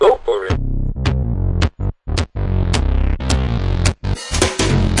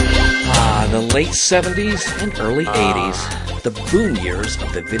late 70s and early 80s, the boom years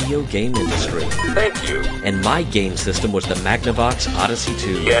of the video game industry. Thank you. And my game system was the Magnavox Odyssey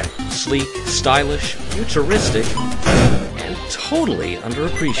 2. Yeah. Sleek, stylish, futuristic, and totally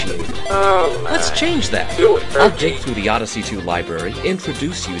underappreciated. Oh, Let's change that. Do it, I'll Bertie. dig through the Odyssey 2 library,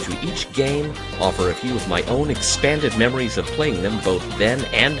 introduce you to each game, offer a few of my own expanded memories of playing them both then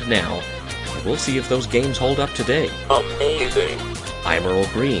and now. We'll see if those games hold up today. Amazing. I'm Earl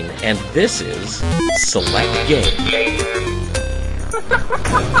Green, and this is Select Game.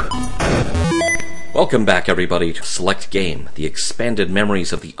 Welcome back, everybody, to Select Game, the expanded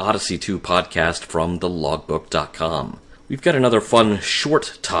memories of the Odyssey 2 podcast from thelogbook.com. We've got another fun,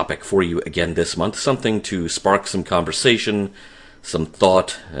 short topic for you again this month, something to spark some conversation, some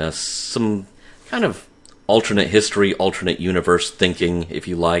thought, some kind of alternate history, alternate universe thinking, if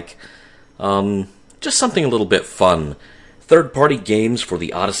you like. Just something a little bit fun. Third-party games for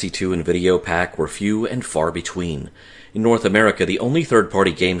the Odyssey 2 and Video Pack were few and far between. In North America, the only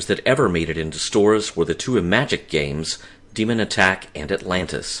third-party games that ever made it into stores were the two Imagic games, Demon Attack and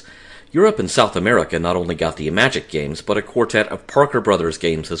Atlantis. Europe and South America not only got the Imagic games, but a quartet of Parker Brothers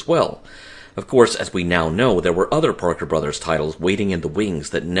games as well. Of course, as we now know, there were other Parker Brothers titles waiting in the wings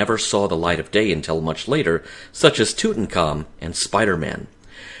that never saw the light of day until much later, such as Tutankhamun and Spider-Man.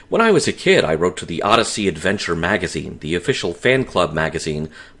 When I was a kid, I wrote to the Odyssey Adventure magazine, the official fan club magazine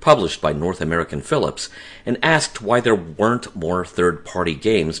published by North American Philips, and asked why there weren't more third-party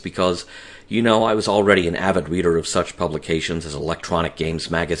games because, you know, I was already an avid reader of such publications as Electronic Games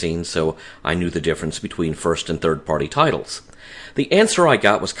magazine, so I knew the difference between first and third-party titles. The answer I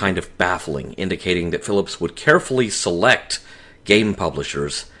got was kind of baffling, indicating that Philips would carefully select game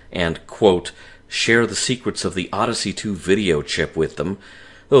publishers and, quote, share the secrets of the Odyssey 2 video chip with them,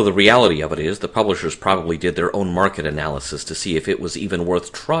 though the reality of it is the publishers probably did their own market analysis to see if it was even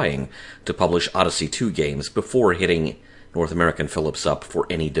worth trying to publish Odyssey 2 games before hitting North American Philips up for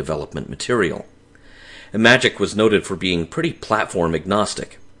any development material. Imagic was noted for being pretty platform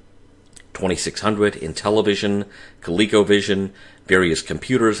agnostic. 2600, Intellivision, ColecoVision, various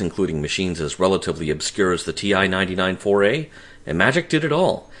computers including machines as relatively obscure as the TI-99 4A, Imagic did it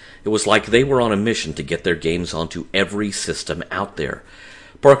all. It was like they were on a mission to get their games onto every system out there.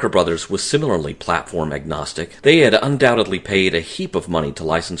 Parker Brothers was similarly platform agnostic. They had undoubtedly paid a heap of money to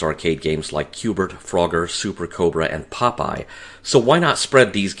license arcade games like Q*bert, Frogger, Super Cobra, and Popeye, so why not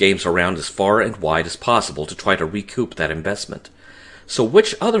spread these games around as far and wide as possible to try to recoup that investment? So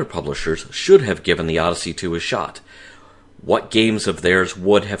which other publishers should have given the Odyssey 2 a shot? What games of theirs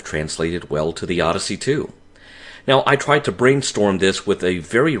would have translated well to the Odyssey 2? Now, I tried to brainstorm this with a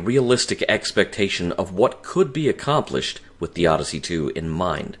very realistic expectation of what could be accomplished with the Odyssey 2 in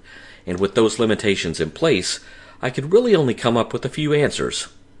mind. And with those limitations in place, I could really only come up with a few answers.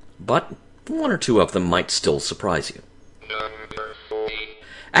 But one or two of them might still surprise you.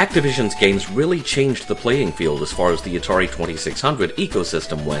 Activision's games really changed the playing field as far as the Atari 2600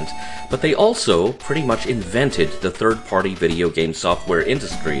 ecosystem went, but they also pretty much invented the third-party video game software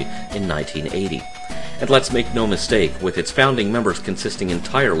industry in 1980. And let's make no mistake, with its founding members consisting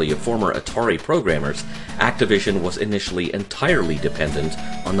entirely of former Atari programmers, Activision was initially entirely dependent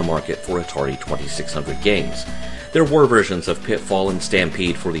on the market for Atari 2600 games. There were versions of Pitfall and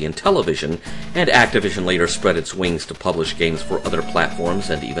Stampede for the Intellivision, and Activision later spread its wings to publish games for other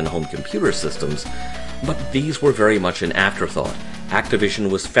platforms and even home computer systems, but these were very much an afterthought. Activision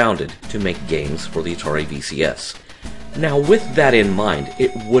was founded to make games for the Atari VCS. Now, with that in mind,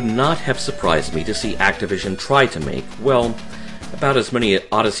 it would not have surprised me to see Activision try to make, well, about as many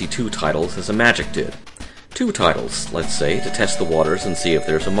Odyssey 2 titles as Imagic did. 2 titles, let's say, to test the waters and see if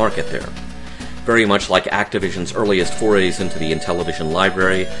there's a market there. Very much like Activision's earliest forays into the Intellivision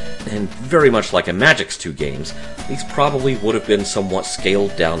library, and very much like Imagic's 2 games, these probably would have been somewhat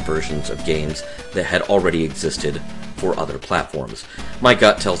scaled-down versions of games that had already existed for other platforms. My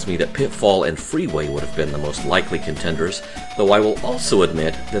gut tells me that Pitfall and Freeway would have been the most likely contenders, though I will also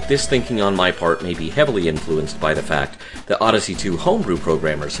admit that this thinking on my part may be heavily influenced by the fact that Odyssey 2 homebrew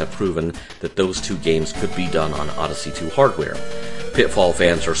programmers have proven that those 2 games could be done on Odyssey 2 hardware. Pitfall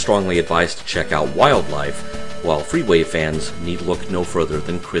fans are strongly advised to check out Wildlife, while Freeway fans need look no further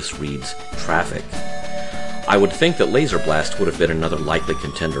than Chris Reed's Traffic. I would think that Laser Blast would have been another likely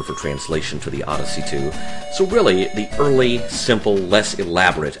contender for translation to the Odyssey 2, so really the early, simple, less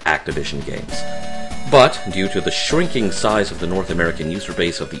elaborate Activision games. But, due to the shrinking size of the North American user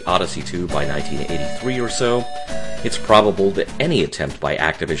base of the Odyssey 2 by 1983 or so, it's probable that any attempt by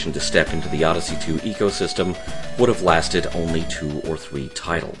Activision to step into the Odyssey 2 ecosystem would have lasted only 2 or 3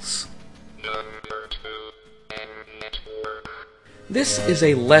 titles. This is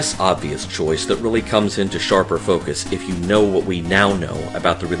a less obvious choice that really comes into sharper focus if you know what we now know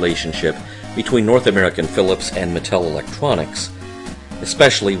about the relationship between North American Philips and Mattel Electronics,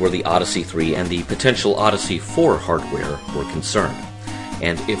 especially where the Odyssey 3 and the potential Odyssey 4 hardware were concerned.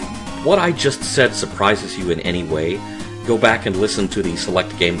 And if what I just said surprises you in any way, go back and listen to the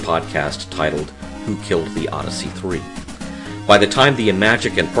Select Game podcast titled Who Killed the Odyssey 3. By the time the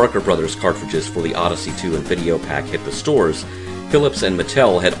Imagic and Parker Brothers cartridges for the Odyssey 2 and Video Pack hit the stores, Philips and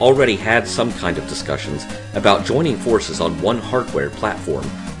Mattel had already had some kind of discussions about joining forces on one hardware platform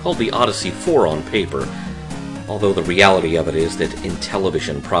called the Odyssey 4 on paper, although the reality of it is that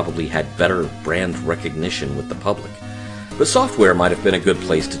Intellivision probably had better brand recognition with the public. But software might have been a good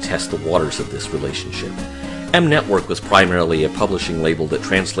place to test the waters of this relationship. M Network was primarily a publishing label that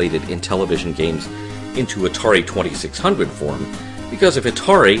translated Intellivision games into Atari 2600 form, because if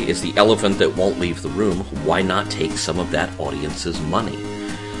Atari is the elephant that won't leave the room, why not take some of that audience's money?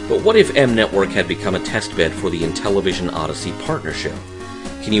 But what if M Network had become a testbed for the Intellivision Odyssey partnership?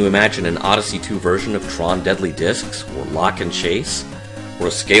 Can you imagine an Odyssey 2 version of Tron Deadly Discs, or Lock and Chase, or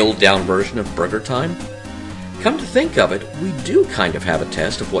a scaled-down version of Burger Time? Come to think of it, we do kind of have a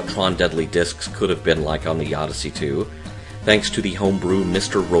test of what Tron Deadly Discs could have been like on the Odyssey 2, thanks to the homebrew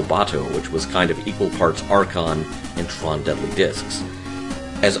Mr. Roboto, which was kind of equal parts Archon and Tron Deadly Discs.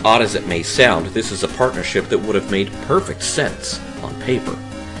 As odd as it may sound, this is a partnership that would have made perfect sense on paper.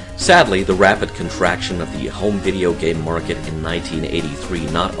 Sadly, the rapid contraction of the home video game market in 1983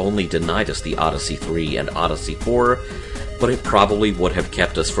 not only denied us the Odyssey 3 and Odyssey 4, but it probably would have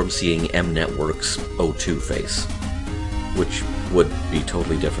kept us from seeing M Network's O2 face, which would be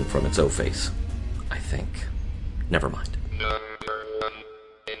totally different from its O face, I think. Never mind.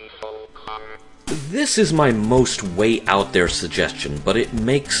 This is my most way out there suggestion, but it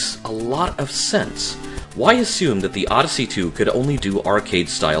makes a lot of sense. Why assume that the Odyssey 2 could only do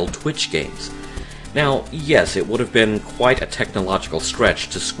arcade-style Twitch games? Now, yes, it would have been quite a technological stretch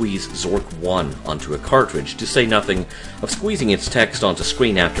to squeeze Zork 1 onto a cartridge, to say nothing of squeezing its text onto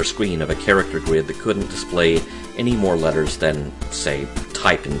screen after screen of a character grid that couldn't display any more letters than, say,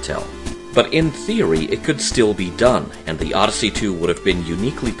 Type Intel. But in theory, it could still be done, and the Odyssey 2 would have been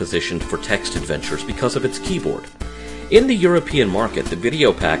uniquely positioned for text adventures because of its keyboard. In the European market, the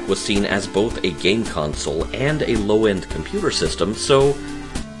Video Pack was seen as both a game console and a low-end computer system, so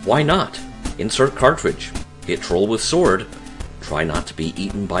why not? Insert cartridge, hit troll with sword, try not to be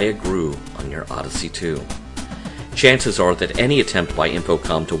eaten by a Gru on your Odyssey 2. Chances are that any attempt by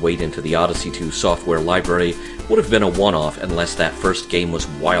Infocom to wade into the Odyssey 2 software library would have been a one-off unless that first game was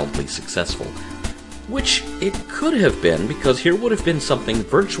wildly successful. Which it could have been, because here would have been something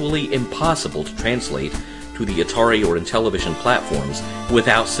virtually impossible to translate to the Atari or Intellivision platforms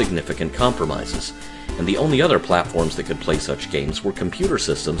without significant compromises. And the only other platforms that could play such games were computer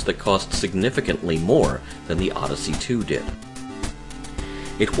systems that cost significantly more than the Odyssey 2 did.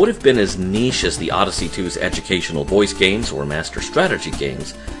 It would have been as niche as the Odyssey 2's educational voice games or master strategy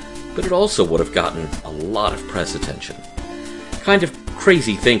games, but it also would have gotten a lot of press attention. Kind of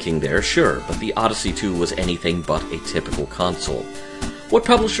crazy thinking there, sure, but the Odyssey 2 was anything but a typical console. What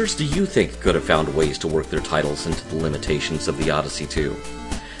publishers do you think could have found ways to work their titles into the limitations of the Odyssey 2?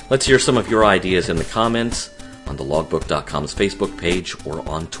 Let's hear some of your ideas in the comments, on the Logbook.com's Facebook page, or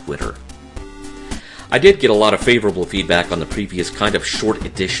on Twitter. I did get a lot of favorable feedback on the previous kind of short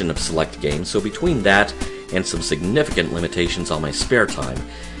edition of Select Games, so between that and some significant limitations on my spare time,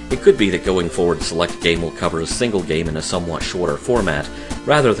 it could be that going forward Select Game will cover a single game in a somewhat shorter format,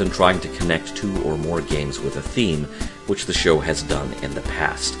 rather than trying to connect two or more games with a theme, which the show has done in the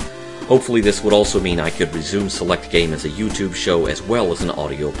past. Hopefully this would also mean I could resume Select Game as a YouTube show as well as an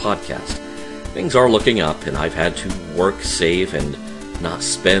audio podcast. Things are looking up, and I've had to work, save, and not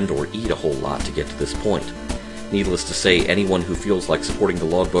spend or eat a whole lot to get to this point. Needless to say, anyone who feels like supporting the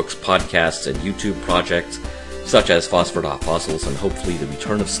Logbooks, podcasts, and YouTube projects, such as Phosphor.Fossils and hopefully the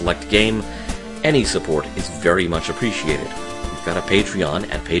return of Select Game, any support is very much appreciated. We've got a Patreon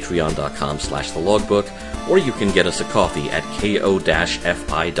at patreon.com/thelogbook, or you can get us a coffee at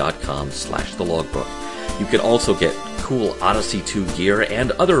ko-fi.com/thelogbook. You can also get cool Odyssey 2 gear and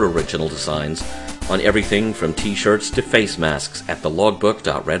other original designs on everything from t-shirts to face masks at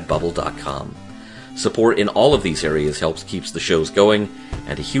thelogbook.redbubble.com. Support in all of these areas helps keeps the shows going,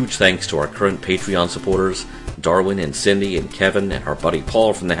 and a huge thanks to our current Patreon supporters, Darwin and Cindy and Kevin and our buddy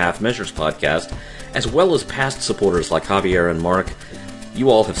Paul from the Half Measures podcast, as well as past supporters like Javier and Mark. You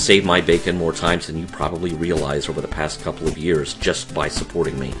all have saved my bacon more times than you probably realize over the past couple of years just by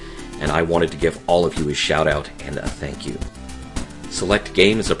supporting me, and I wanted to give all of you a shout out and a thank you. Select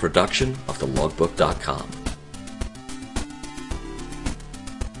Game is a production of thelogbook.com.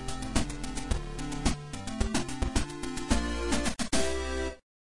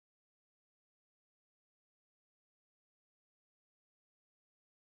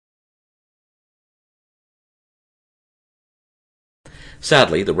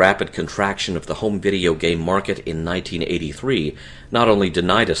 Sadly, the rapid contraction of the home video game market in 1983 not only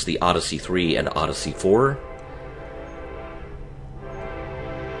denied us the Odyssey 3 and Odyssey 4,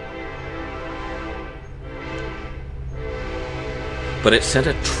 but it sent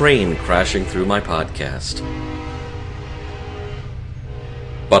a train crashing through my podcast.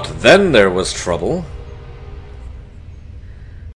 But then there was trouble